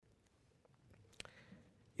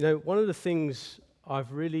You know, one of the things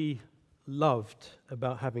I've really loved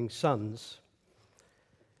about having sons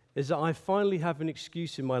is that I finally have an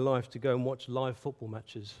excuse in my life to go and watch live football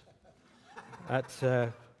matches at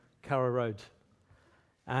Carrow Road.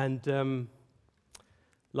 And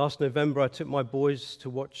last November, I took my boys to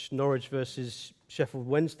watch Norwich versus Sheffield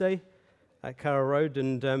Wednesday at Carrow Road,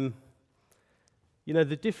 and you know,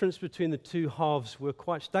 the difference between the two halves were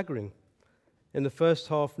quite staggering. In the first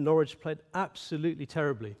half, Norwich played absolutely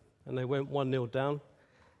terribly, and they went 1-0 down.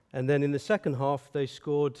 And then in the second half, they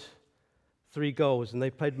scored 3 goals, and they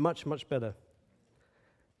played much, much better.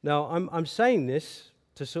 Now, I'm saying this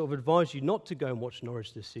to sort of advise you not to go and watch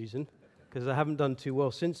Norwich this season, because they haven't done too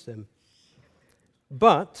well since then.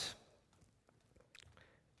 But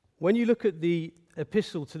when you look at the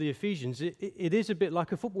epistle to the Ephesians, it is a bit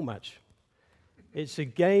like a football match. It's a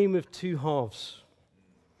game of two halves.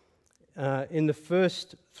 In the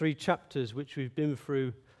first 3 chapters, which we've been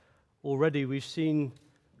through already, we've seen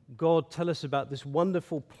God tell us about this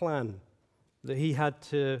wonderful plan that he had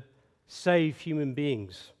to save human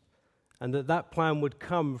beings, and that plan would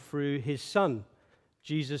come through his Son,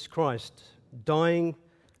 Jesus Christ, dying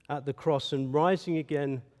at the cross and rising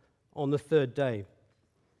again on the 3rd day.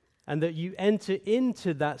 And that you enter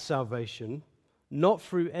into that salvation not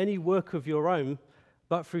through any work of your own,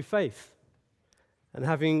 but through faith. And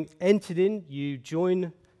having entered in, you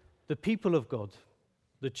join the people of God,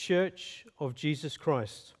 the church of Jesus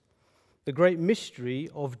Christ, the great mystery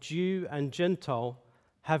of Jew and Gentile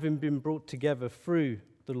having been brought together through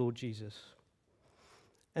the Lord Jesus.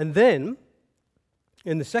 And then,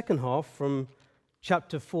 in the second half, from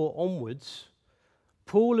chapter 4 onwards,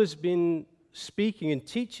 Paul has been speaking and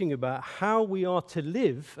teaching about how we are to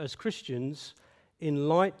live as Christians in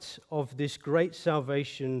light of this great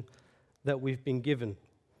salvation that we've been given.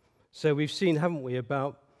 So we've seen, haven't we,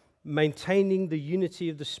 about maintaining the unity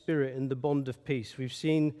of the Spirit and the bond of peace. We've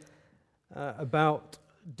seen about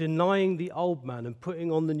denying the old man and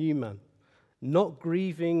putting on the new man, not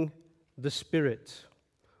grieving the Spirit,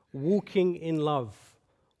 walking in love,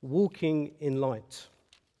 walking in light.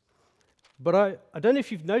 But I don't know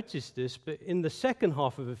if you've noticed this, but in the second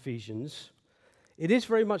half of Ephesians, it is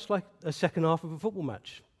very much like a second half of a football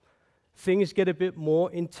match. Things get a bit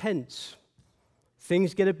more intense.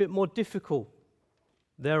 Things get a bit more difficult.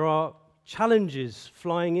 There are challenges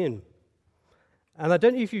flying in. And I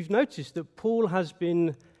don't know if you've noticed that Paul has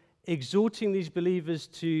been exhorting these believers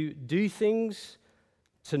to do things,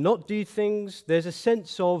 to not do things. There's a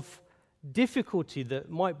sense of difficulty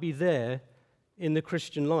that might be there in the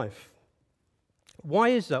Christian life. Why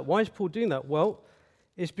is that? Why is Paul doing that? Well,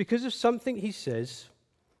 it's because of something he says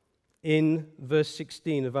in verse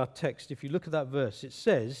 16 of our text. If you look at that verse, it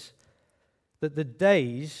says that the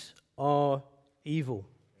days are evil.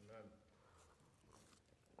 Amen.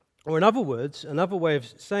 Or in other words, another way of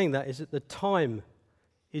saying that is that the time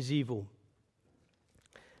is evil.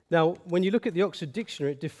 Now, when you look at the Oxford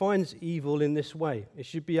Dictionary, it defines evil in this way. It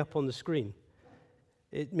should be up on the screen.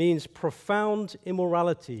 It means profound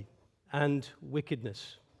immorality and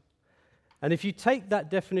wickedness. And if you take that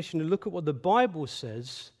definition and look at what the Bible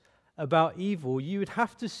says about evil, you would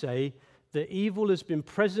have to say that evil has been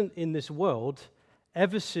present in this world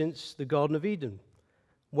ever since the Garden of Eden,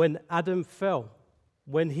 when Adam fell,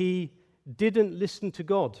 when he didn't listen to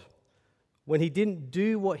God, when he didn't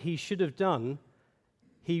do what he should have done.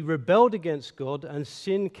 He rebelled against God and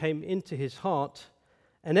sin came into his heart.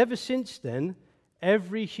 And ever since then,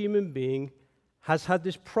 every human being has had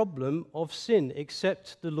this problem of sin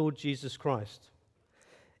except the Lord Jesus Christ.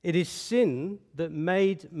 It is sin that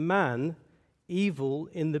made man evil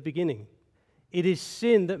in the beginning. It is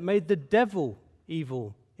sin that made the devil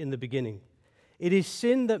evil in the beginning. It is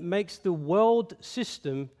sin that makes the world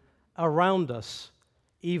system around us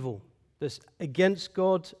evil. That's against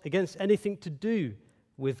God, against anything to do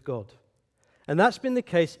with God. And that's been the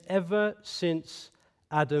case ever since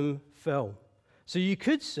Adam fell. So you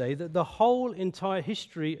could say that the whole entire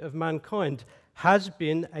history of mankind has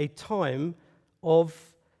been a time of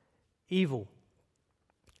evil.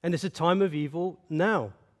 And it's a time of evil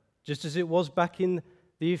now, just as it was back in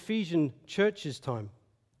the Ephesian church's time.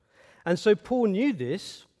 And so Paul knew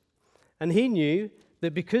this, and he knew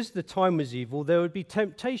that because the time was evil, there would be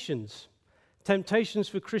temptations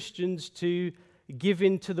for Christians to give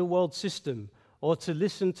in to the world system, or to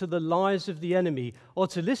listen to the lies of the enemy, or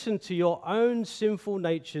to listen to your own sinful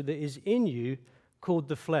nature that is in you, called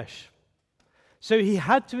the flesh. So he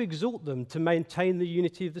had to exhort them to maintain the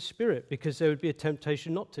unity of the Spirit, because there would be a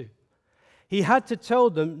temptation not to. He had to tell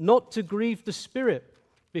them not to grieve the Spirit,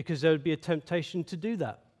 because there would be a temptation to do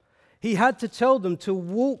that. He had to tell them to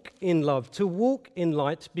walk in love, to walk in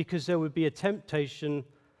light, because there would be a temptation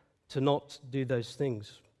to not do those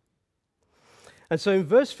things. And so in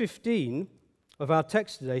verse 15 of our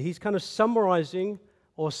text today, he's kind of summarizing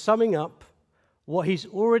or summing up what he's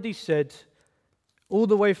already said all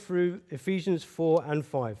the way through Ephesians 4 and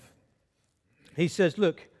 5. He says,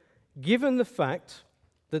 look, given the fact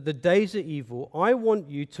that the days are evil, I want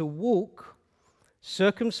you to walk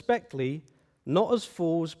circumspectly, not as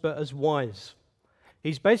fools, but as wise.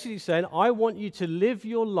 He's basically saying, I want you to live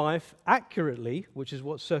your life accurately, which is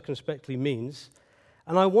what circumspectly means,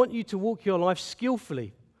 and I want you to walk your life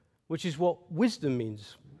skillfully, which is what wisdom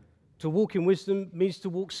means. To walk in wisdom means to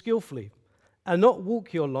walk skillfully, and not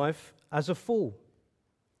walk your life as a fool,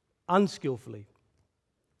 unskillfully.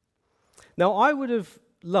 Now, I would have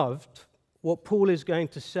loved what Paul is going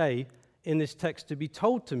to say in this text to be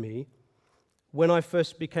told to me when I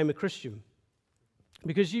first became a Christian.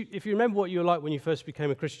 Because if you remember what you were like when you first became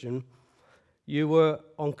a Christian, you were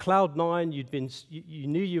on cloud nine, you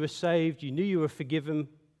knew you were saved, you knew you were forgiven.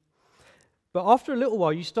 But after a little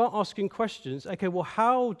while, you start asking questions. Okay, well,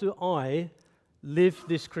 how do I live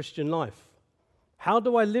this Christian life? How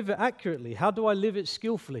do I live it accurately? How do I live it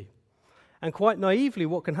skillfully? And quite naively,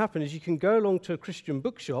 what can happen is you can go along to a Christian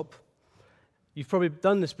bookshop. You've probably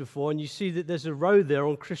done this before, and you see that there's a row there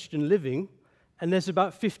on Christian living, and there's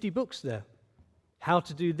about 50 books there. How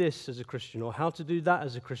to do this as a Christian, or how to do that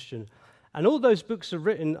as a Christian. And all those books are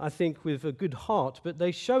written, I think, with a good heart, but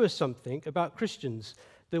they show us something about Christians,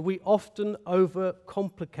 that we often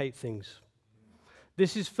overcomplicate things.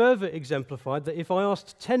 This is further exemplified that if I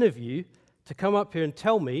asked 10 of you to come up here and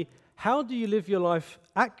tell me, how do you live your life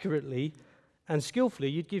accurately and skillfully,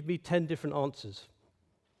 you'd give me 10 different answers.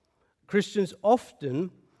 Christians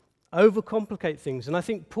often overcomplicate things, and I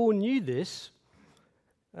think Paul knew this,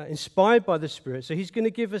 inspired by the Spirit. So he's going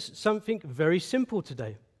to give us something very simple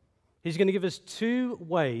today. He's going to give us 2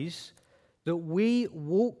 ways that we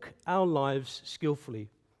walk our lives skillfully,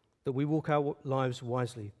 that we walk our lives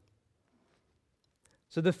wisely.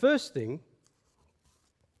 So the first thing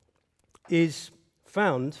is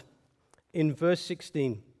found in verse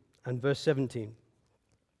 16 and verse 17,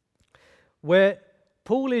 where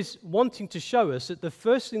Paul is wanting to show us that the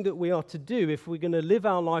first thing that we are to do if we're going to live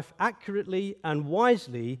our life accurately and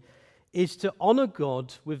wisely is to honor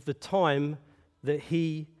God with the time that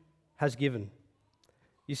He has given.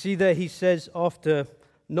 You see there he says, after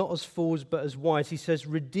not as fools but as wise, he says,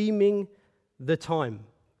 redeeming the time,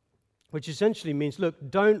 which essentially means, look,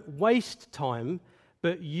 don't waste time,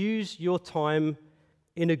 but use your time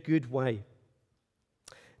in a good way.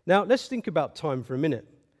 Now, let's think about time for a minute.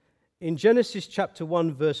 In Genesis chapter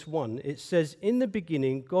 1, verse 1, it says, in the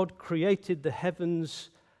beginning, God created the heavens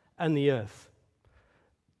and the earth.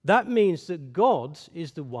 That means that God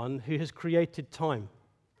is the one who has created time.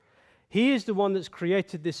 He is the one that's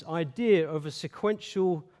created this idea of a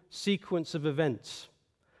sequential sequence of events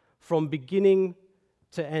from beginning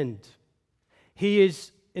to end. He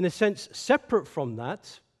is, in a sense, separate from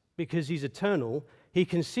that because he's eternal. He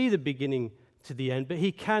can see the beginning to the end, but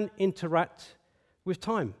he can interact with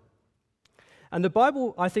time. And the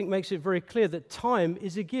Bible, I think, makes it very clear that time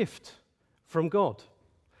is a gift from God.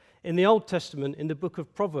 In the Old Testament, in the book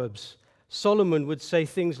of Proverbs, Solomon would say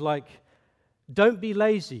things like, don't be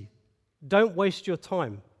lazy, don't waste your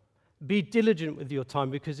time, be diligent with your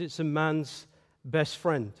time because it's a man's best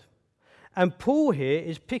friend. And Paul here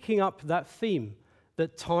is picking up that theme,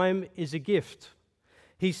 that time is a gift.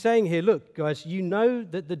 He's saying here, look, guys, you know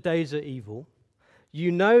that the days are evil.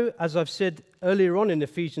 You know, as I've said earlier on in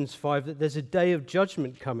Ephesians 5, that there's a day of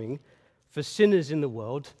judgment coming for sinners in the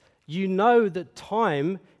world. You know that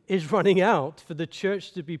time is running out for the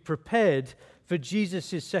church to be prepared for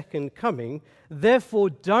Jesus' second coming. Therefore,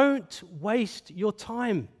 don't waste your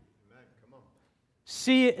time. Amen. Come on.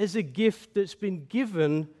 See it as a gift that's been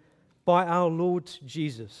given by our Lord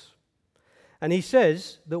Jesus. And he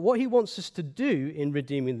says that what he wants us to do in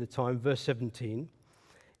redeeming the time, verse 17,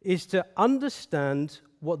 is to understand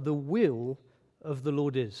what the will of the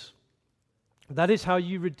Lord is. That is how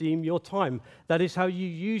you redeem your time. That is how you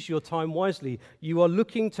use your time wisely. You are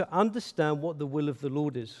looking to understand what the will of the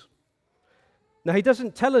Lord is. Now, he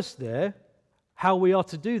doesn't tell us there how we are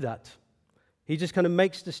to do that. He just kind of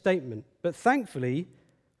makes the statement. But thankfully,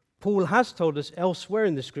 Paul has told us elsewhere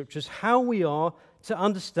in the Scriptures how we are to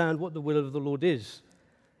understand what the will of the Lord is.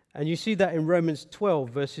 And you see that in Romans 12,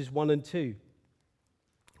 verses 1 and 2.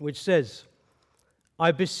 Which says,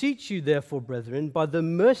 I beseech you, therefore, brethren, by the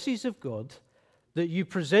mercies of God, that you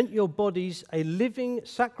present your bodies a living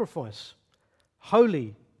sacrifice,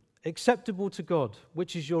 holy, acceptable to God,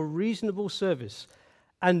 which is your reasonable service.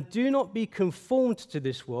 And do not be conformed to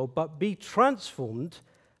this world, but be transformed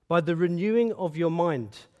by the renewing of your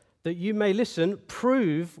mind, that you may, listen,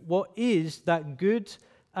 prove what is that good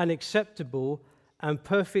and acceptable and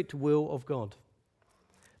perfect will of God.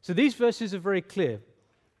 So these verses are very clear.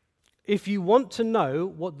 If you want to know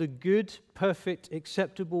what the good, perfect,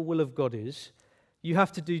 acceptable will of God is, you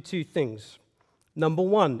have to do two things. Number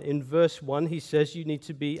one, in verse 1, he says you need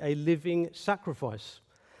to be a living sacrifice.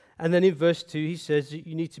 And then in verse 2, he says that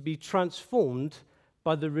you need to be transformed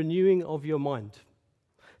by the renewing of your mind.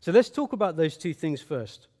 So let's talk about those two things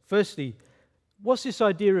first. Firstly, what's this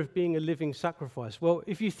idea of being a living sacrifice? Well,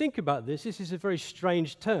 if you think about this, this is a very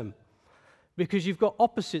strange term because you've got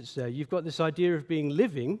opposites there. You've got this idea of being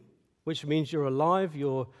living, which means you're alive,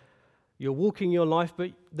 you're walking your life,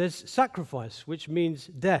 but there's sacrifice, which means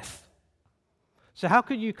death. So how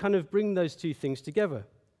can you kind of bring those two things together?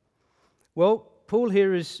 Well, Paul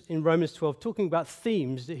here is, in Romans 12, talking about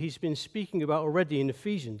themes that he's been speaking about already in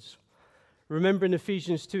Ephesians. Remember in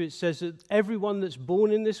Ephesians 2, it says that everyone that's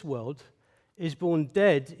born in this world is born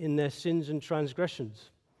dead in their sins and transgressions,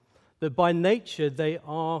 that by nature they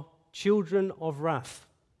are children of wrath.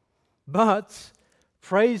 But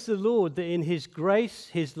praise the Lord that in his grace,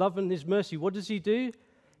 his love, and his mercy, what does he do?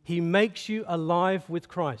 He makes you alive with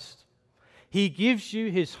Christ. He gives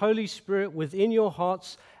you his Holy Spirit within your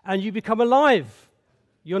hearts, and you become alive.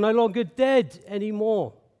 You're no longer dead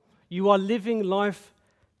anymore. You are living life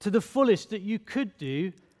to the fullest that you could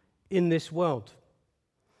do in this world.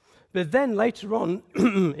 But then later on,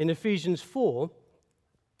 in Ephesians 4,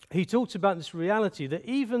 he talks about this reality that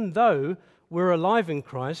even though we're alive in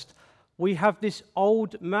Christ, we have this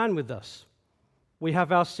old man with us. We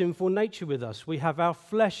have our sinful nature with us. We have our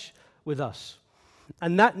flesh with us.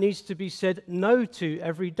 And that needs to be said no to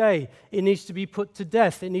every day. It needs to be put to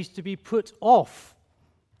death. It needs to be put off.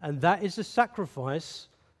 And that is a sacrifice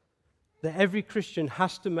that every Christian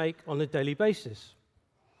has to make on a daily basis.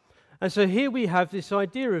 And so here we have this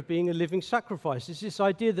idea of being a living sacrifice. It's this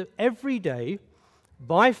idea that every day,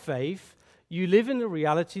 by faith, you live in the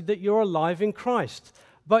reality that you're alive in Christ.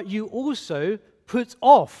 But you also put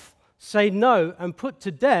off, say no, and put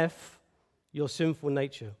to death your sinful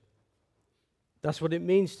nature. That's what it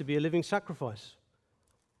means to be a living sacrifice.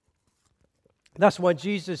 That's why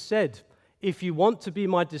Jesus said, if you want to be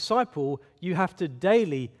my disciple, you have to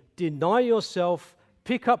daily deny yourself,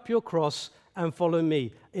 pick up your cross, and follow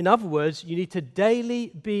me. In other words, you need to daily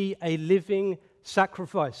be a living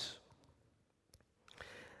sacrifice.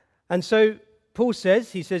 And so Paul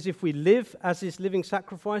says, if we live as this living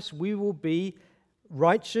sacrifice, we will be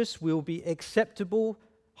righteous, we will be acceptable,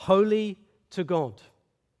 holy to God.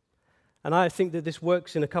 And I think that this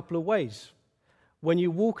works in a couple of ways. When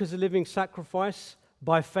you walk as a living sacrifice,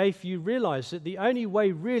 by faith, you realize that the only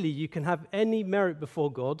way really you can have any merit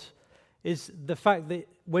before God is the fact that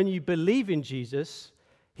when you believe in Jesus,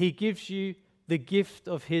 he gives you the gift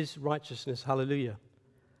of his righteousness. Hallelujah.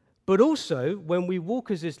 But also, when we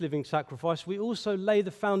walk as this living sacrifice, we also lay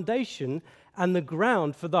the foundation and the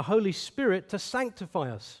ground for the Holy Spirit to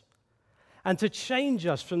sanctify us and to change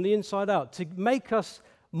us from the inside out, to make us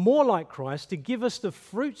more like Christ, to give us the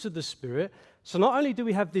fruits of the Spirit. So not only do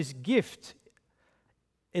we have this gift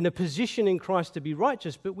in a position in Christ to be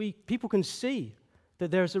righteous, but people can see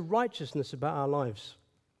that there is a righteousness about our lives.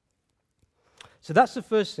 So that's the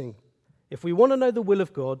first thing. If we want to know the will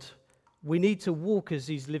of God, we need to walk as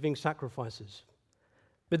these living sacrifices.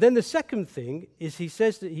 But then the second thing is he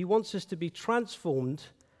says that he wants us to be transformed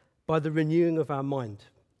by the renewing of our mind.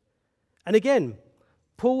 And again,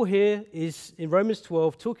 Paul here is in Romans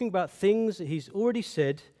 12 talking about things that he's already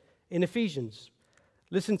said in Ephesians.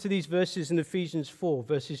 Listen to these verses in Ephesians 4,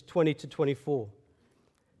 verses 20 to 24.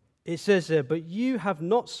 It says there, but you have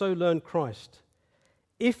not so learned Christ,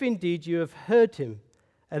 if indeed you have heard him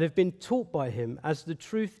and have been taught by him, as the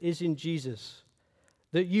truth is in Jesus,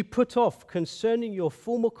 that you put off concerning your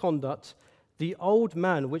former conduct the old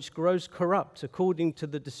man which grows corrupt according to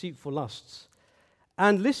the deceitful lusts.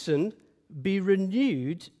 And listen, be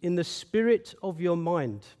renewed in the spirit of your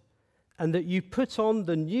mind, and that you put on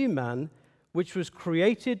the new man which was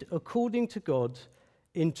created according to God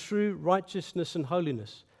in true righteousness and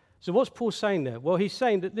holiness. So what's Paul saying there? Well, he's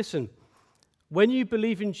saying that, listen, when you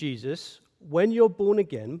believe in Jesus, when you're born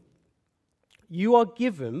again, you are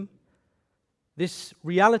given this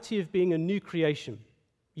reality of being a new creation.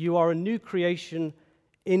 You are a new creation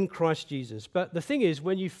in Christ Jesus. But the thing is,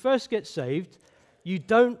 when you first get saved, you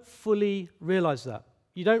don't fully realize that.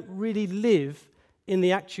 You don't really live in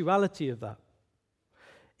the actuality of that.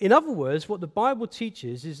 In other words, what the Bible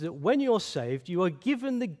teaches is that when you're saved, you are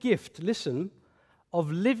given the gift, listen,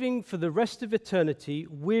 of living for the rest of eternity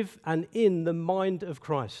with and in the mind of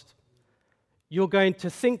Christ. You're going to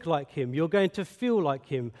think like him. You're going to feel like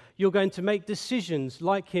him. You're going to make decisions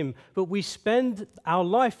like him. But we spend our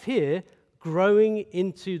life here growing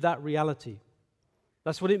into that reality.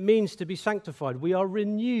 That's what it means to be sanctified. We are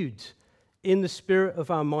renewed in the spirit of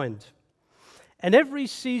our mind. And every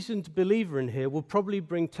seasoned believer in here will probably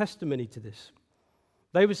bring testimony to this.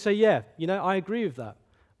 They would say, yeah, I agree with that.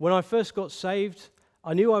 When I first got saved,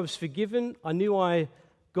 I knew I was forgiven. I knew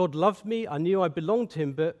God loved me. I knew I belonged to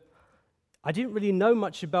him, but I didn't really know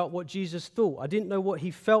much about what Jesus thought. I didn't know what he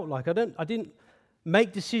felt like. I didn't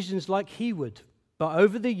make decisions like he would. But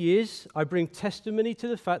over the years, I bring testimony to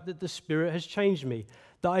the fact that the Spirit has changed me,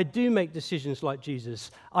 that I do make decisions like Jesus.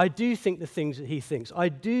 I do think the things that he thinks. I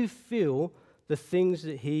do feel the things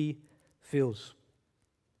that he feels.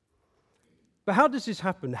 But how does this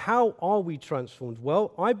happen? How are we transformed?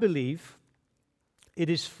 Well, I believe it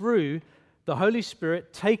is through the Holy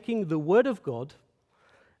Spirit taking the Word of God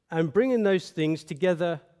and bringing those things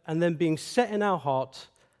together and then being set in our heart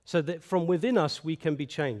so that from within us we can be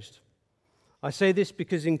changed. I say this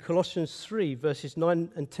because in Colossians 3, verses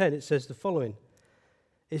 9 and 10, it says the following.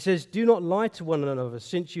 It says, "Do not lie to one another,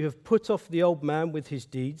 since you have put off the old man with his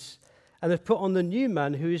deeds and have put on the new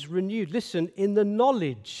man who is renewed." Listen, in the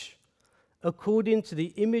knowledge according to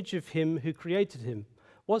the image of him who created him.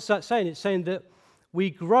 What's that saying? It's saying that we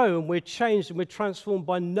grow and we're changed and we're transformed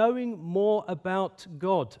by knowing more about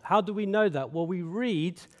God. How do we know that? Well, we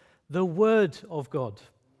read the Word of God.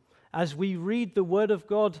 As we read the Word of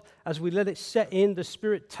God, as we let it set in, the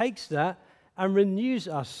Spirit takes that and renews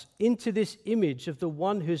us into this image of the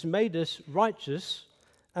one who's made us righteous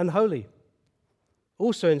and holy.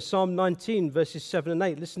 Also in Psalm 19, verses 7 and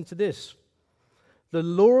 8, listen to this. "The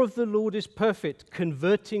law of the Lord is perfect,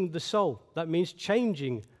 converting the soul." That means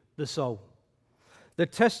changing the soul. "The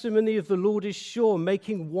testimony of the Lord is sure,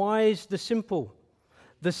 making wise the simple.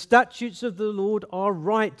 The statutes of the Lord are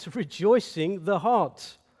right, rejoicing the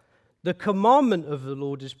heart. The commandment of the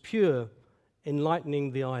Lord is pure,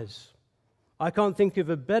 enlightening the eyes." I can't think of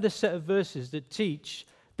a better set of verses that teach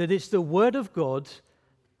that it's the Word of God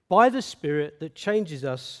by the Spirit that changes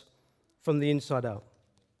us from the inside out.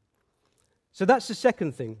 So that's the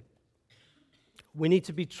second thing. We need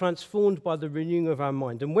to be transformed by the renewing of our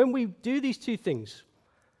mind. And when we do these two things,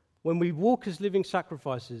 when we walk as living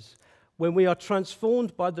sacrifices, when we are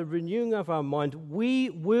transformed by the renewing of our mind, we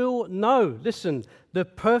will know, listen, the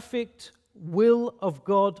perfect will of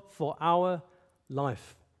God for our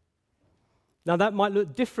life. Now, that might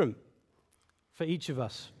look different for each of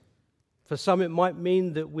us. For some, it might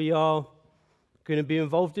mean that we are going to be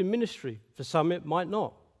involved in ministry. For some, it might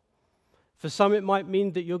not. For some, it might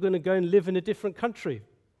mean that you're going to go and live in a different country.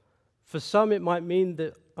 For some, it might mean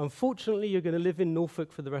that, unfortunately, you're going to live in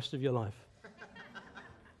Norfolk for the rest of your life.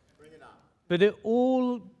 Bring it on. But it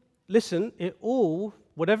all,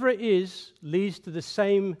 whatever it is, leads to the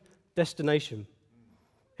same destination.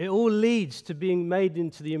 It all leads to being made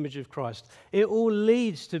into the image of Christ. It all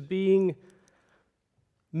leads to being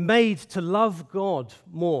made to love God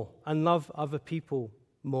more and love other people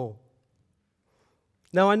more.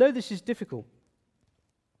 Now, I know this is difficult.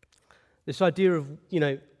 This idea of,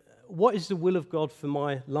 what is the will of God for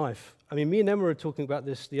my life? I mean, me and Emma were talking about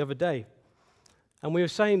this the other day. And we were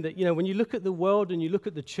saying that, when you look at the world and you look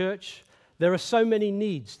at the church, there are so many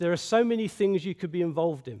needs. There are so many things you could be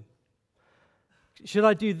involved in. Should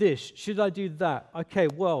I do this? Should I do that? Okay,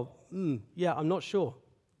 well, I'm not sure.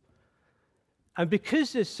 And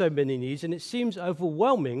because there's so many needs and it seems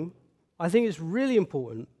overwhelming, I think it's really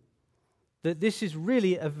important that this is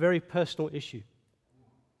really a very personal issue.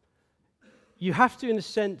 You have to, in a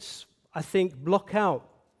sense, I think, block out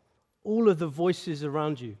all of the voices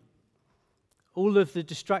around you, all of the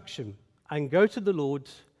distraction, and go to the Lord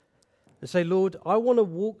and say, "Lord, I want to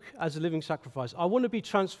walk as a living sacrifice. I want to be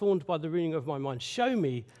transformed by the renewing of my mind. Show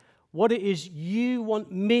me what it is you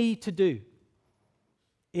want me to do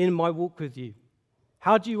in my walk with you.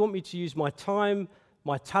 How do you want me to use my time,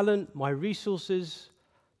 my talent, my resources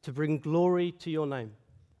to bring glory to your name?"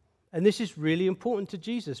 And this is really important to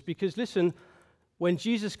Jesus because, listen, when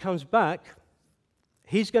Jesus comes back,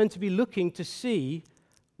 he's going to be looking to see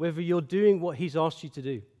whether you're doing what he's asked you to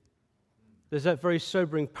do. There's that very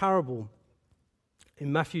sobering parable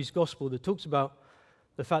in Matthew's gospel that talks about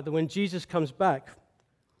the fact that when Jesus comes back,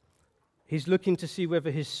 he's looking to see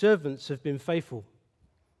whether his servants have been faithful.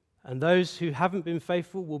 And those who haven't been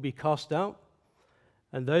faithful will be cast out.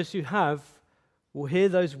 And those who have will hear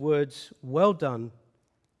those words, "Well done,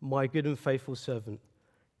 my good and faithful servant.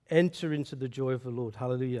 Enter into the joy of the Lord."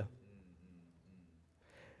 Hallelujah.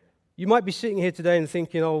 You might be sitting here today and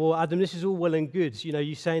thinking, oh, well, Adam, this is all well and good. You know,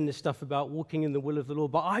 you're saying this stuff about walking in the will of the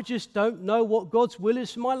Lord, but I just don't know what God's will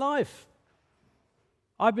is for my life.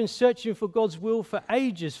 I've been searching for God's will for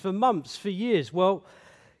ages, for months, for years. Well,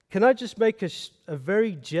 can I just make a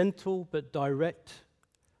very gentle but direct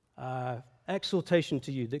exhortation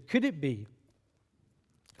to you that could it be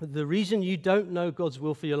the reason you don't know God's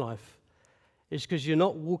will for your life is because you're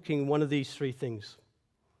not walking one of these three things.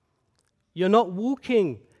 You're not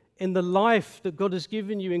walking in the life that God has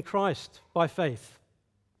given you in Christ by faith.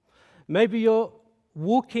 Maybe you're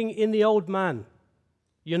walking in the old man.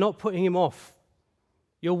 You're not putting him off.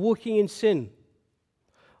 You're walking in sin.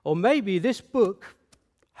 Or maybe this book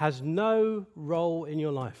has no role in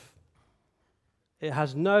your life. It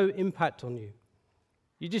has no impact on you.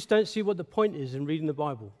 You just don't see what the point is in reading the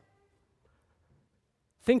Bible.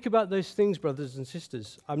 Think about those things, brothers and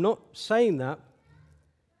sisters. I'm not saying that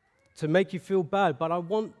to make you feel bad, but I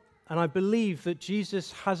want and I believe that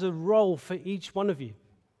Jesus has a role for each one of you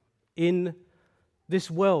in this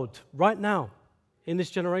world, right now, in this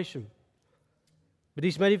generation. But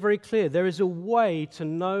he's made it very clear there is a way to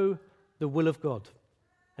know the will of God.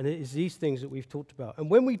 And it is these things that we've talked about. And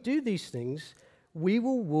when we do these things, we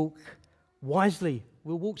will walk wisely.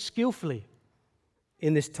 We'll walk skillfully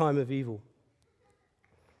in this time of evil.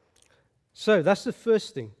 So that's the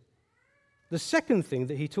first thing. The second thing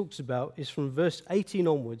that he talks about is from verse 18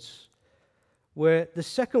 onwards, where the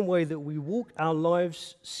second way that we walk our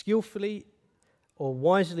lives skillfully or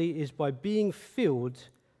wisely is by being filled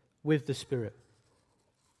with the Spirit.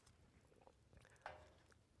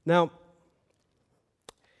 Now,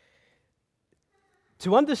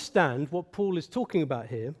 to understand what Paul is talking about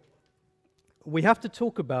here, we have to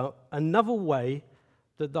talk about another way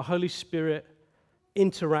that the Holy Spirit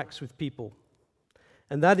interacts with people.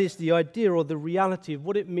 And that is the idea or the reality of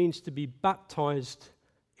what it means to be baptized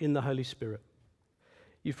in the Holy Spirit.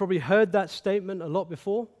 You've probably heard that statement a lot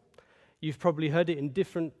before. You've probably heard it in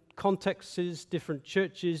different contexts, different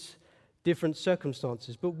churches, different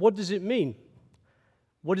circumstances. But what does it mean?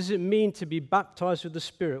 What does it mean to be baptized with the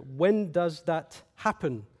Spirit? When does that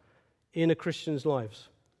happen in a Christian's lives?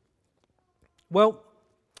 Well,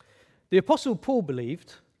 the Apostle Paul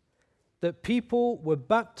believed that people were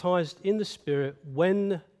baptized in the Spirit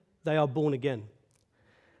when they are born again.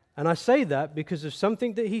 And I say that because of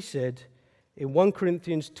something that he said in 1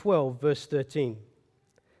 Corinthians 12, verse 13,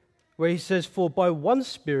 where he says, "For by one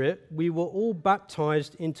Spirit we were all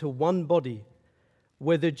baptized into one body,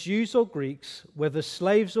 whether Jews or Greeks, whether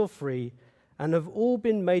slaves or free, and have all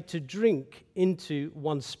been made to drink into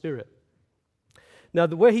one Spirit." Now,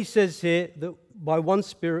 the way he says here that by one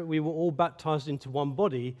Spirit we were all baptized into one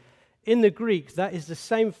body, in the Greek, that is the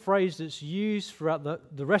same phrase that's used throughout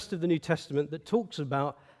the rest of the New Testament that talks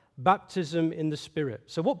about baptism in the Spirit.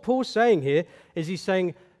 So what Paul's saying here is he's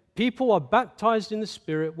saying people are baptized in the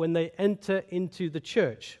Spirit when they enter into the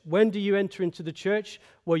church. When do you enter into the church?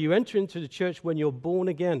 Well, you enter into the church when you're born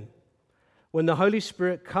again, when the Holy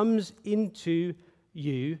Spirit comes into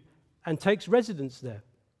you and takes residence there.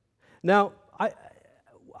 Now,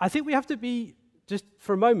 I think we have to be, just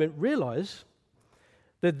for a moment, realize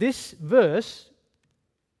that this verse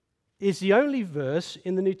is the only verse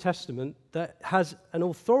in the New Testament that has an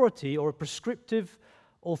authority or a prescriptive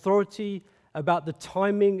authority about the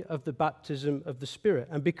timing of the baptism of the Spirit.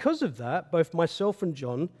 And because of that, both myself and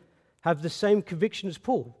John have the same conviction as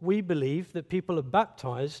Paul. We believe that people are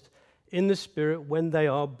baptized in the Spirit when they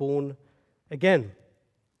are born again.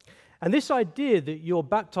 And this idea that you're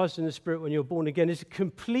baptized in the Spirit when you're born again is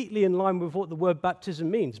completely in line with what the word baptism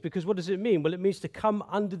means. Because what does it mean? Well, it means to come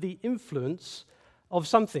under the influence of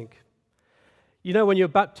something. You know, when you're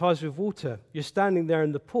baptized with water, you're standing there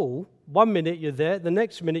in the pool. 1 minute you're there, the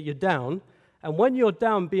next minute you're down. And when you're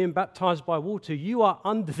down being baptized by water, you are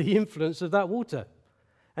under the influence of that water.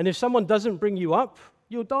 And if someone doesn't bring you up,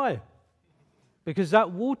 you'll die. Because that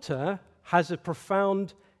water has a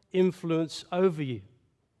profound influence over you.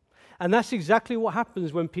 And that's exactly what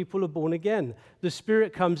happens when people are born again. The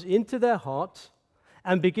Spirit comes into their heart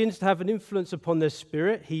and begins to have an influence upon their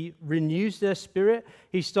spirit. He renews their spirit.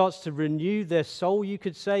 He starts to renew their soul, you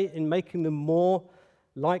could say, in making them more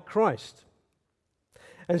like Christ.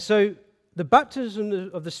 And so the baptism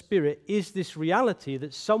of the Spirit is this reality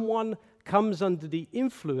that someone comes under the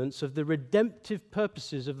influence of the redemptive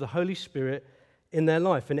purposes of the Holy Spirit in their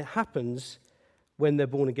life. And it happens when they're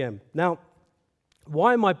born again. Now,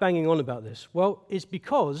 why am I banging on about this? Well, it's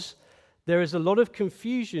because there is a lot of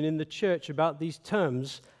confusion in the church about these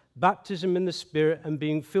terms, baptism in the Spirit and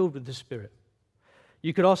being filled with the Spirit.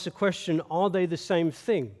 You could ask the question, are they the same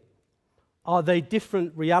thing? Are they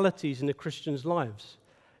different realities in a Christian's lives?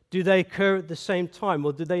 Do they occur at the same time,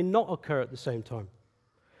 or do they not occur at the same time?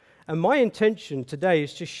 And my intention today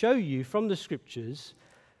is to show you from the Scriptures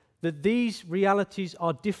that these realities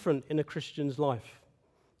are different in a Christian's life.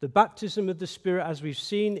 The baptism of the Spirit, as we've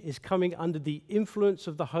seen, is coming under the influence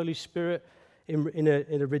of the Holy Spirit in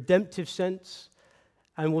a redemptive sense.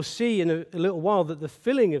 And we'll see in a little while that the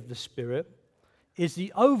filling of the Spirit is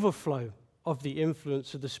the overflow of the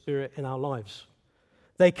influence of the Spirit in our lives.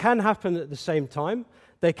 They can happen at the same time.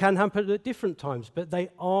 They can happen at different times, but they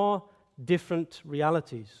are different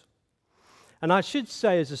realities. And I should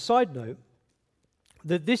say, as a side note,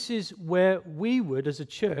 that this is where we would, as a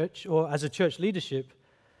church, or as a church leadership,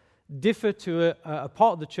 differ to a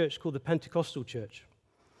part of the church called the Pentecostal church.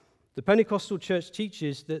 The Pentecostal church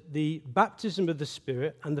teaches that the baptism of the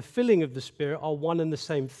Spirit and the filling of the Spirit are one and the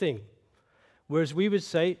same thing, whereas we would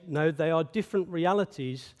say, no, they are different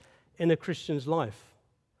realities in a Christian's life.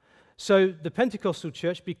 So the Pentecostal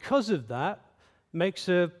church, because of that, makes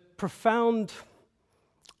a profound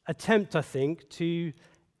attempt, I think, to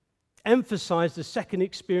emphasize the second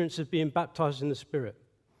experience of being baptized in the Spirit,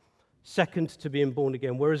 second to being born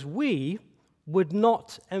again, whereas we would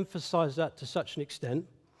not emphasize that to such an extent,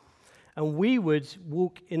 and we would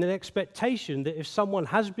walk in an expectation that if someone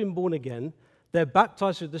has been born again, they're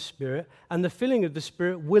baptized with the Spirit, and the filling of the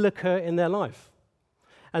Spirit will occur in their life.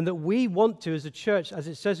 And that we want to, as a church, as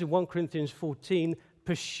it says in 1 Corinthians 14,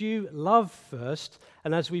 pursue love first,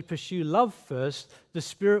 and as we pursue love first, the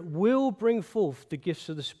Spirit will bring forth the gifts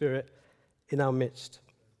of the Spirit in our midst.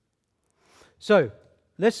 So,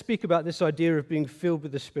 let's speak about this idea of being filled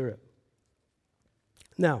with the Spirit.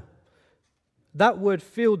 Now, that word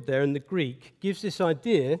filled there in the Greek gives this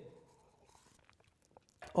idea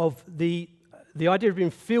of the idea of being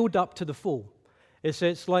filled up to the full.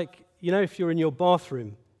 It's like, you know, if you're in your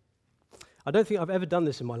bathroom. I don't think I've ever done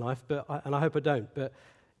this in my life, and I hope I don't, but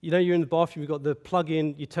you know, you're in the bathroom, you've got the plug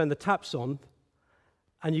in, you turn the taps on,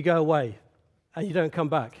 and you go away, and you don't come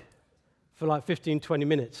back for like 15, 20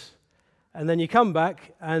 minutes. And then you come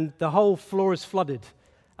back, and the whole floor is flooded,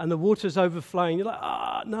 and the water's overflowing. You're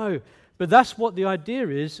like, no. But that's what the idea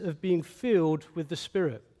is of being filled with the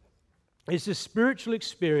Spirit. It's a spiritual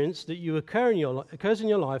experience that occurs in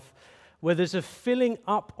your life where there's a filling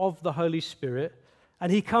up of the Holy Spirit,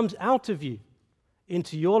 and He comes out of you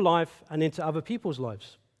into your life and into other people's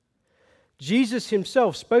lives. Jesus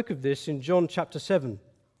Himself spoke of this in John chapter 7.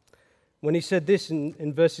 When He said this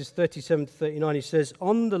in verses 37 to 39, He says,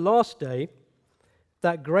 "On the last day,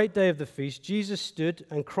 that great day of the feast, Jesus stood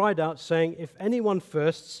and cried out, saying, 'If anyone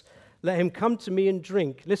thirsts, let him come to me and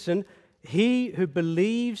drink.' Listen, he who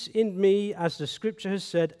believes in me, as the Scripture has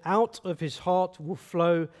said, out of his heart will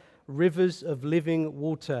flow rivers of living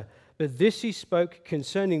water. But this He spoke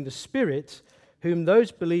concerning the Spirit, whom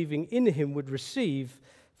those believing in Him would receive,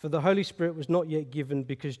 for the Holy Spirit was not yet given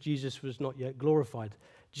because Jesus was not yet glorified."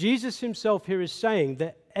 Jesus Himself here is saying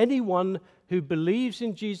that anyone who believes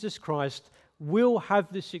in Jesus Christ will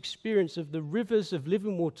have this experience of the rivers of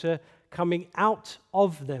living water coming out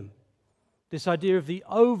of them. This idea of the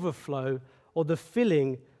overflow or the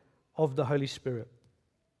filling of the Holy Spirit.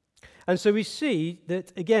 And so we see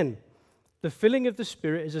that, again, the filling of the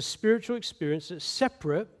Spirit is a spiritual experience that's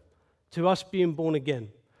separate to us being born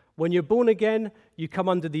again. When you're born again, you come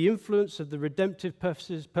under the influence of the redemptive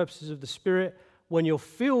purposes of the Spirit. When you're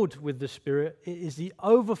filled with the Spirit, it is the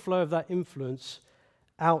overflow of that influence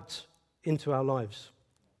out into our lives.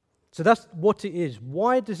 So that's what it is.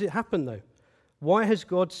 Why does it happen, though? Why has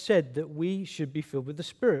God said that we should be filled with the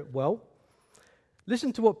Spirit? Well,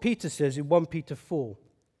 listen to what Peter says in 1 Peter 4,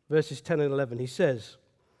 verses 10 and 11. He says,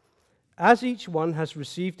 "As each one has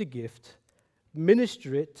received a gift,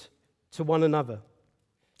 minister it to one another,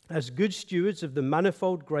 as good stewards of the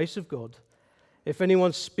manifold grace of God. If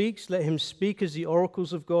anyone speaks, let him speak as the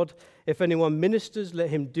oracles of God. If anyone ministers, let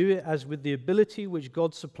him do it as with the ability which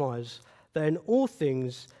God supplies, that in all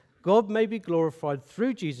things God may be glorified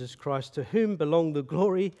through Jesus Christ, to whom belong the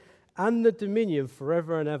glory and the dominion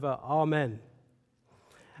forever and ever. Amen."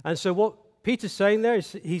 And so what Peter's saying there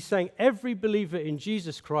is he's saying every believer in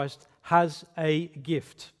Jesus Christ has a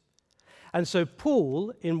gift. And so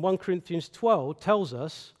Paul, in 1 Corinthians 12, tells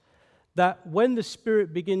us that when the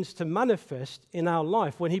Spirit begins to manifest in our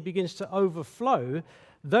life, when He begins to overflow,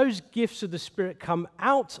 those gifts of the Spirit come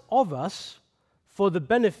out of us for the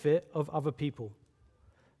benefit of other people,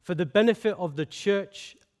 for the benefit of the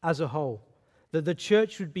church as a whole, that the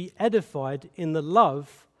church would be edified in the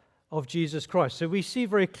love of Jesus Christ. So we see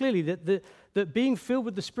very clearly that being filled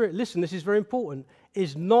with the Spirit, listen, this is very important,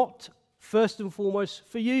 is not first and foremost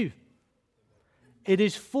for you. It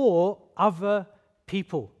is for other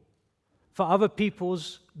people. for other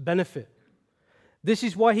people's benefit. This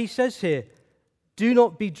is why he says here, do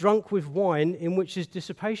not be drunk with wine in which is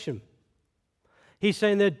dissipation. He's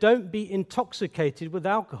saying there, don't be intoxicated with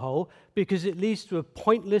alcohol because it leads to a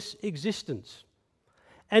pointless existence.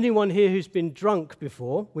 Anyone here who's been drunk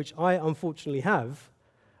before, which I unfortunately have,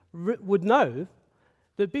 would know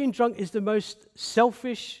that being drunk is the most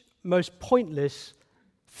selfish, most pointless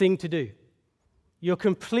thing to do. You're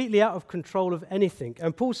completely out of control of anything.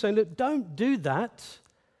 And Paul's saying, look, don't do that,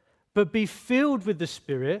 but be filled with the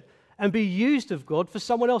Spirit and be used of God for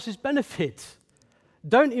someone else's benefit.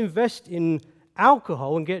 Don't invest in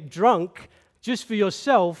alcohol and get drunk just for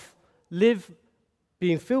yourself. Live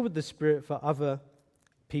being filled with the Spirit for other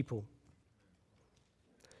people.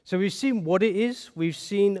 So we've seen what it is. We've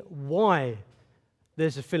seen why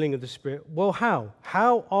there's a filling of the Spirit. Well, how?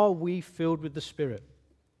 How are we filled with the Spirit?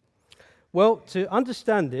 Well, to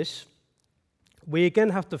understand this, we again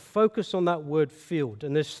have to focus on that word filled.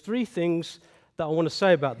 And there's three things that I want to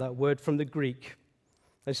say about that word from the Greek.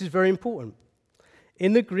 This is very important.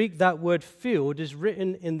 In the Greek, that word filled is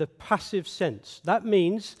written in the passive sense. That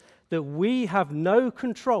means that we have no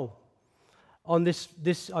control on this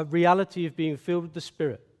reality of being filled with the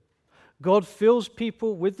Spirit. God fills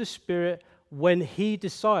people with the Spirit when He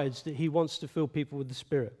decides that He wants to fill people with the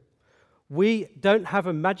Spirit. We don't have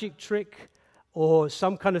a magic trick or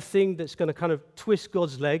some kind of thing that's going to kind of twist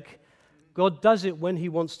God's leg. God does it when He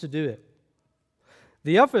wants to do it.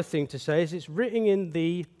 The other thing to say is it's written in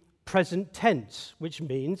the present tense, which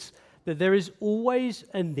means that there is always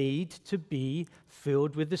a need to be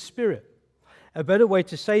filled with the Spirit. A better way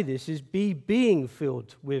to say this is be being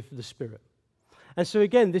filled with the Spirit. And so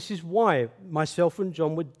again, this is why myself and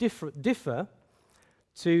John would differ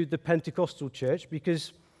to the Pentecostal church,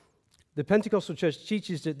 because the Pentecostal church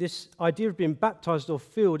teaches that this idea of being baptized or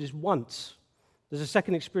filled is once. There's a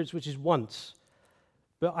second experience which is once.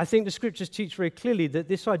 But I think the scriptures teach very clearly that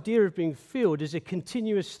this idea of being filled is a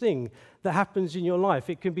continuous thing that happens in your life.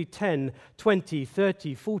 It can be 10, 20,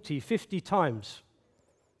 30, 40, 50 times.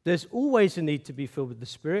 There's always a need to be filled with the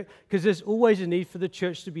Spirit because there's always a need for the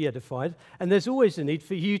church to be edified, and there's always a need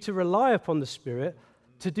for you to rely upon the Spirit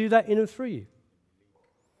to do that in and through you.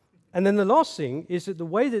 And then the last thing is that the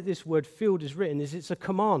way that this word filled is written is it's a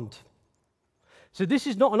command. So this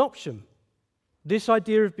is not an option. This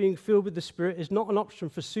idea of being filled with the Spirit is not an option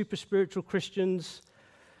for super spiritual Christians,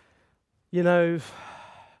 like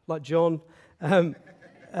John.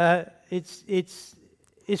 It's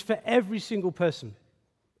for every single person.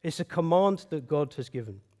 It's a command that God has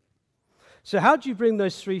given. So how do you bring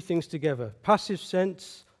those three things together? Passive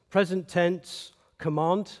sense, present tense,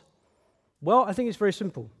 command? Well, I think it's very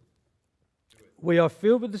simple. We are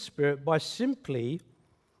filled with the Spirit by simply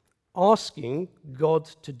asking God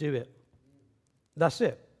to do it. That's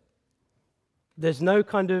it. There's no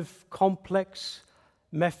kind of complex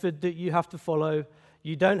method that you have to follow.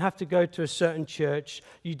 You don't have to go to a certain church.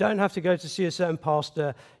 You don't have to go to see a certain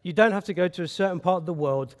pastor. You don't have to go to a certain part of the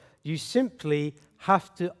world. You simply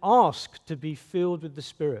have to ask to be filled with the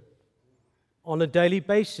Spirit on a daily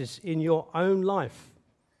basis in your own life,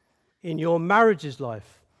 in your marriage's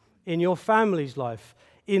life, in your family's life,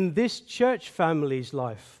 in this church family's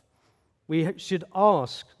life. We should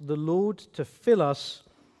ask the Lord to fill us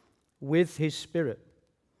with His Spirit.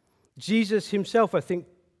 Jesus Himself, I think,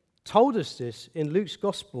 told us this in Luke's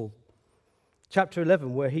Gospel, chapter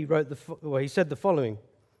 11, where he said the following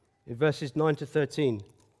in verses 9 to 13.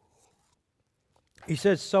 He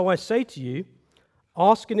says, "So I say to you,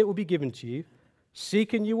 ask and it will be given to you,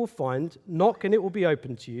 seek and you will find, knock and it will be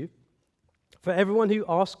opened to you. For everyone who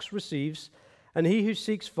asks receives, and he who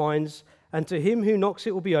seeks finds, and to him who knocks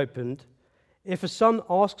it will be opened. If a son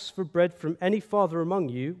asks for bread from any father among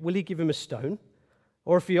you, will he give him a stone?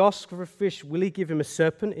 Or if he asks for a fish, will he give him a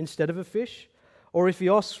serpent instead of a fish? Or if he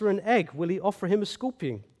asks for an egg, will he offer him a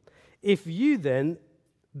scorpion? If you then,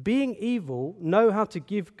 being evil, know how to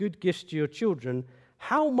give good gifts to your children,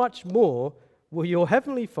 how much more will your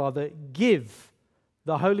heavenly Father give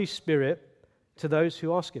the Holy Spirit to those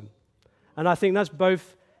who ask Him?" And I think that's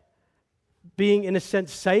both being, in a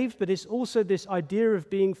sense, saved, but it's also this idea of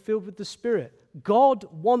being filled with the Spirit. God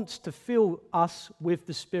wants to fill us with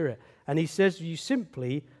the Spirit. And He says you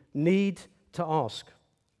simply need to ask.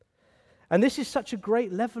 And this is such a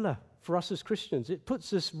great leveler for us as Christians. It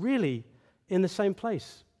puts us really in the same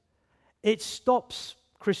place. It stops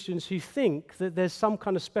Christians who think that there's some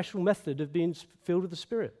kind of special method of being filled with the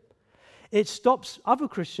Spirit. It stops other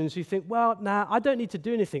Christians who think, well, I don't need to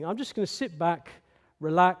do anything. I'm just going to sit back,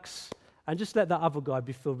 relax, and just let that other guy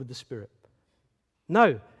be filled with the Spirit.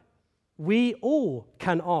 No, we all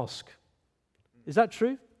can ask. Is that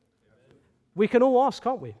true? We can all ask,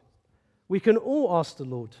 can't we? We can all ask the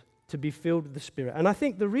Lord to be filled with the Spirit. And I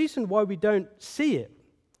think the reason why we don't see it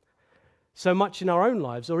so much in our own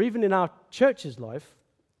lives, or even in our church's life,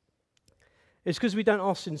 is because we don't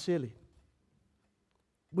ask sincerely.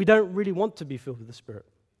 We don't really want to be filled with the Spirit.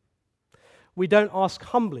 We don't ask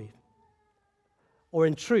humbly or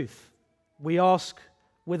in truth. We ask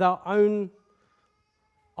with our own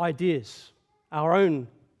ideas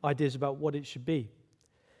about what it should be.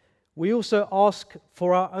 We also ask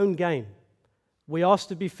for our own gain. We ask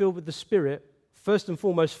to be filled with the Spirit, first and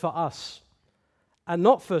foremost for us, and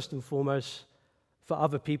not first and foremost for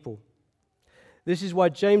other people. This is why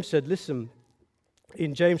James said, listen,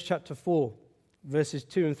 in James chapter 4, verses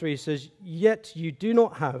 2 and 3, he says, "Yet you do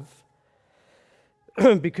not have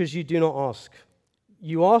because you do not ask.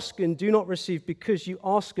 You ask and do not receive because you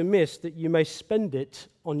ask amiss, that you may spend it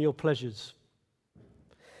on your pleasures."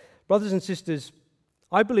 Brothers and sisters,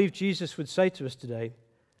 I believe Jesus would say to us today,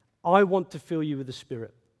 I want to fill you with the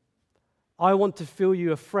Spirit. I want to fill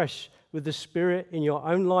you afresh with the Spirit in your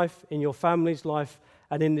own life, in your family's life,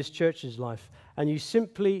 and in this church's life. And you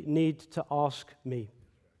simply need to ask me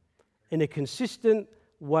in a consistent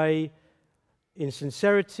way, in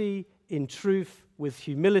sincerity, in truth, with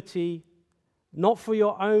humility, not for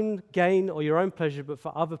your own gain or your own pleasure, but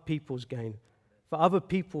for other people's gain, for other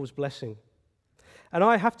people's blessing. And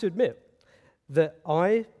I have to admit that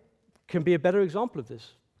I can be a better example of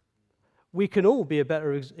this. We can all be a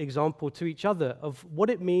better example to each other of what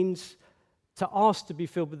it means to ask to be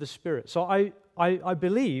filled with the Spirit. So I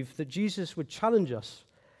believe that Jesus would challenge us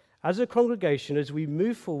as a congregation as we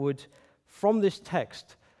move forward from this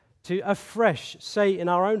text to afresh say in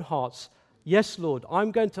our own hearts, yes, Lord,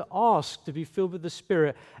 I'm going to ask to be filled with the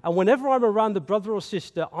Spirit. And whenever I'm around the brother or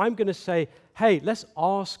sister, I'm going to say, hey, let's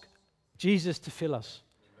ask Jesus to fill us.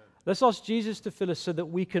 Amen. Let's ask Jesus to fill us so that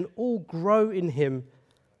we can all grow in Him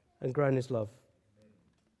and grow in His love.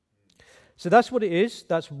 So that's what it is,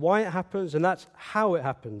 that's why it happens, and that's how it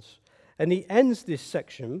happens. And he ends this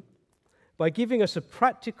section by giving us a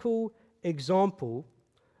practical example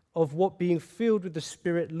of what being filled with the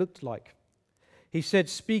Spirit looked like. He said,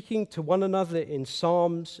 speaking to one another in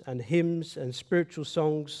psalms and hymns and spiritual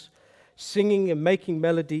songs, singing and making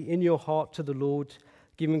melody in your heart to the Lord,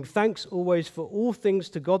 giving thanks always for all things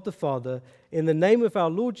to God the Father, in the name of our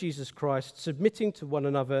Lord Jesus Christ, submitting to one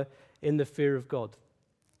another in the fear of God.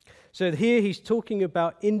 So here he's talking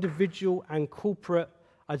about individual and corporate,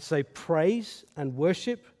 I'd say, praise and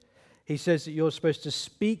worship. He says that you're supposed to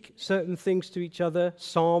speak certain things to each other,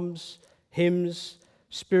 psalms, hymns,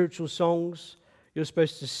 spiritual songs. You're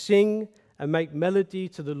supposed to sing and make melody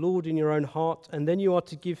to the Lord in your own heart, and then you are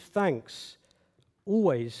to give thanks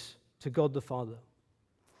always to God the Father.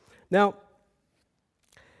 Now,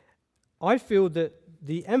 I feel that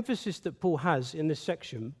the emphasis that Paul has in this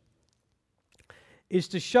section is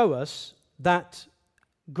to show us that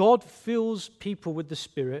God fills people with the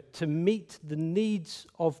Spirit to meet the needs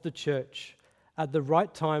of the church at the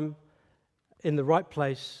right time, in the right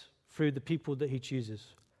place, through the people that He chooses.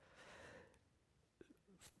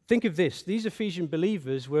 Think of this. These Ephesian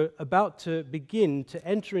believers were about to begin to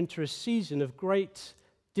enter into a season of great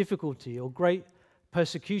difficulty or great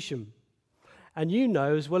persecution. And you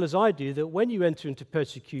know as well as I do that when you enter into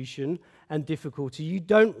persecution and difficulty, you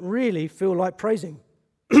don't really feel like praising.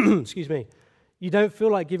 Excuse me. You don't feel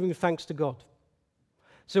like giving thanks to God.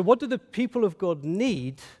 So what do the people of God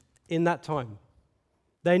need in that time?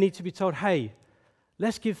 They need to be told, hey,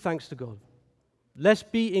 let's give thanks to God. Let's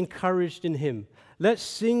be encouraged in Him. Let's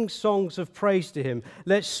sing songs of praise to Him.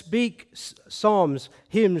 Let's speak psalms,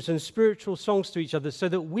 hymns, and spiritual songs to each other so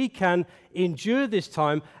that we can endure this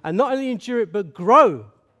time, and not only endure it, but grow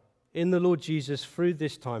in the Lord Jesus through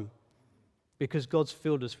this time, because God's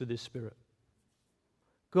filled us with His Spirit.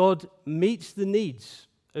 God meets the needs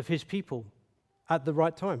of His people at the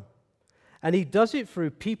right time. And He does it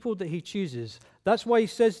through people that He chooses. That's why He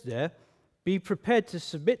says there, be prepared to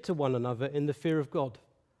submit to one another in the fear of God.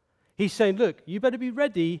 He's saying, look, you better be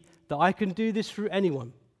ready that I can do this through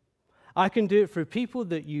anyone. I can do it through people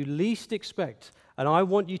that you least expect. And I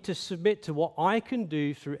want you to submit to what I can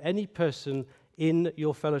do through any person in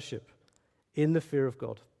your fellowship, in the fear of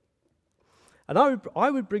God. And I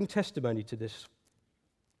would bring testimony to this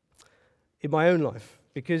in my own life,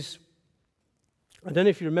 because I don't know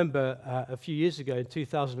if you remember a few years ago in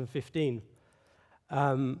 2015,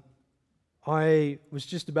 I was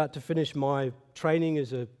just about to finish my training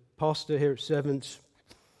as a pastor here at Servants,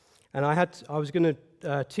 and I was going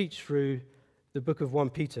to teach through the book of 1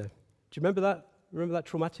 Peter. Do you remember that? Remember that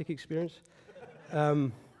traumatic experience?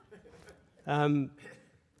 But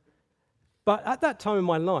at that time in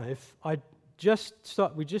my life, I'd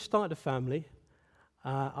we just started a family.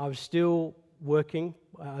 I was still working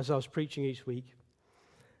as I was preaching each week.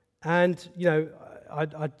 And,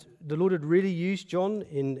 the Lord had really used John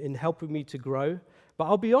in helping me to grow. But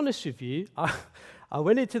I'll be honest with you, I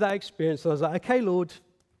went into that experience and I was like, okay, Lord,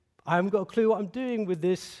 I haven't got a clue what I'm doing with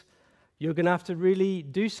this. You're going to have to really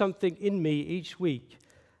do something in me each week.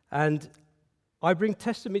 And I bring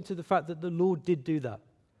testimony to the fact that the Lord did do that.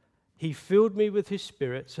 He filled me with His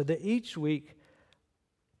Spirit so that each week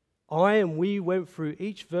we went through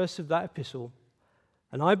each verse of that epistle,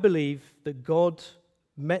 and I believe that God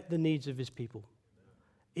met the needs of His people.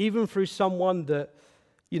 Even through someone that,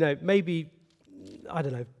 maybe,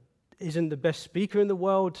 isn't the best speaker in the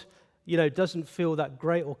world, doesn't feel that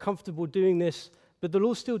great or comfortable doing this, but the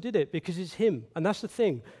Lord still did it because it's Him. And that's the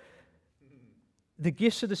thing. The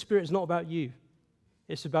gifts of the Spirit is not about you.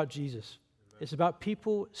 It's about Jesus. It's about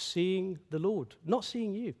people seeing the Lord, not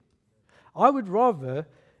seeing you. I would rather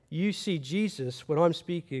you see Jesus when I'm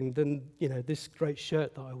speaking than, this great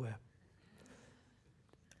shirt that I wear.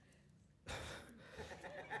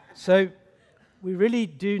 So we really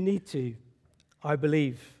do need to, I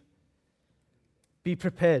believe, be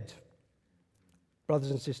prepared,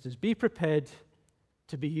 brothers and sisters. Be prepared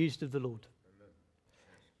to be used of the Lord.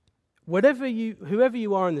 Whoever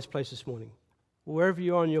you are in this place this morning, wherever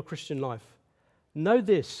you are in your Christian life, know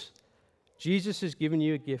this: Jesus has given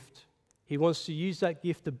you a gift. He wants to use that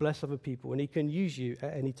gift to bless other people, and He can use you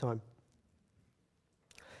at any time.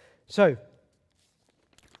 So,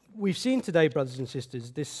 we've seen today, brothers and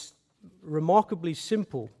sisters, this remarkably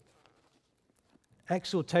simple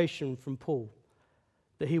exhortation from Paul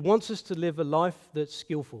that he wants us to live a life that's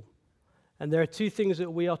skillful. And there are two things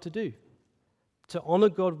that we are to do: to honor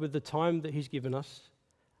God with the time that He's given us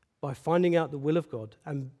by finding out the will of God,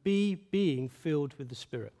 and being filled with the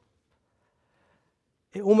Spirit.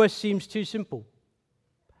 It almost seems too simple.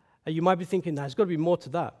 And you might be thinking, there's got to be more to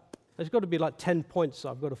that. There's got to be like 10 points that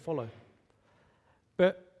I've got to follow.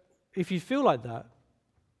 But if you feel like that,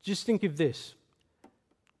 just think of this.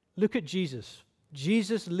 Look at Jesus.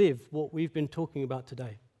 Jesus lived what we've been talking about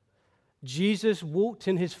today. Jesus walked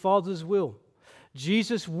in His Father's will.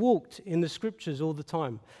 Jesus walked in the Scriptures all the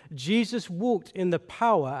time. Jesus walked in the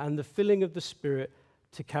power and the filling of the Spirit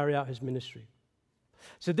to carry out His ministry.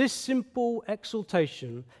 So this simple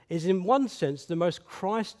exaltation is, in one sense, the most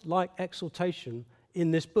Christ-like exaltation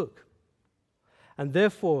in this book. And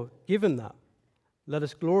therefore, given that, let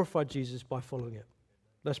us glorify Jesus by following it.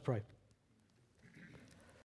 Let's pray.